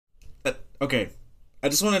Okay, I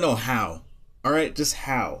just want to know how. Alright, just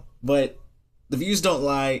how. But the views don't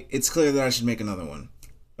lie, it's clear that I should make another one.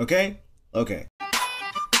 Okay? Okay.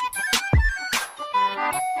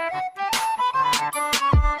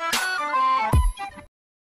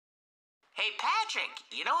 Hey Patrick,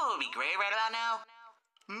 you know what would be great right about now?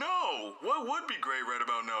 No! What would be great right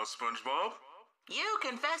about now, SpongeBob? You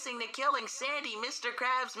confessing to killing Sandy, Mr.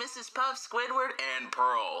 Krabs, Mrs. Puff, Squidward, and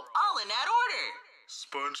Pearl. All in that order.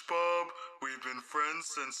 SpongeBob, we've been friends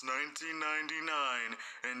since 1999,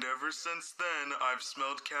 and ever since then, I've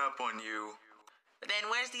smelled cap on you. Then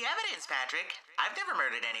where's the evidence, Patrick? I've never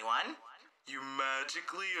murdered anyone. You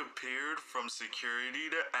magically appeared from security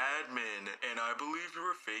to admin, and I believe you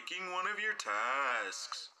were faking one of your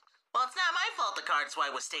tasks. Well, it's not my fault the card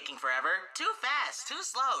swipe was taking forever. Too fast, too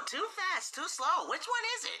slow, too fast, too slow. Which one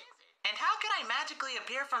is it? And how can I magically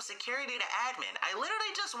appear from security to admin? I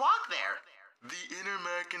literally just walked there. The inner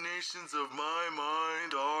machinations of my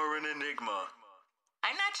mind are an enigma.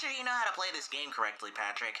 I'm not sure you know how to play this game correctly,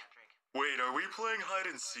 Patrick. Wait, are we playing hide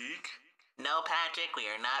and seek? No, Patrick, we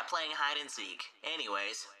are not playing hide and seek.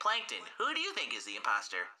 Anyways, Plankton, who do you think is the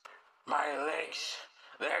imposter? My legs,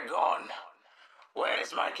 they're gone. Where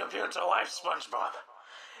is my computer wife, SpongeBob?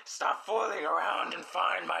 Stop fooling around and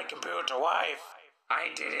find my computer wife.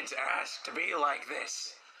 I didn't ask to be like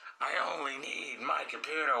this. I only need my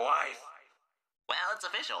computer wife. Well, it's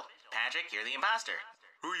official. Patrick, you're the imposter.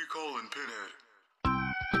 Who you calling, Pinhead?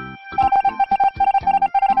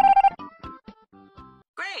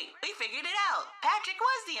 Great, we figured it out. Patrick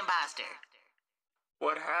was the imposter.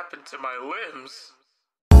 What happened to my limbs?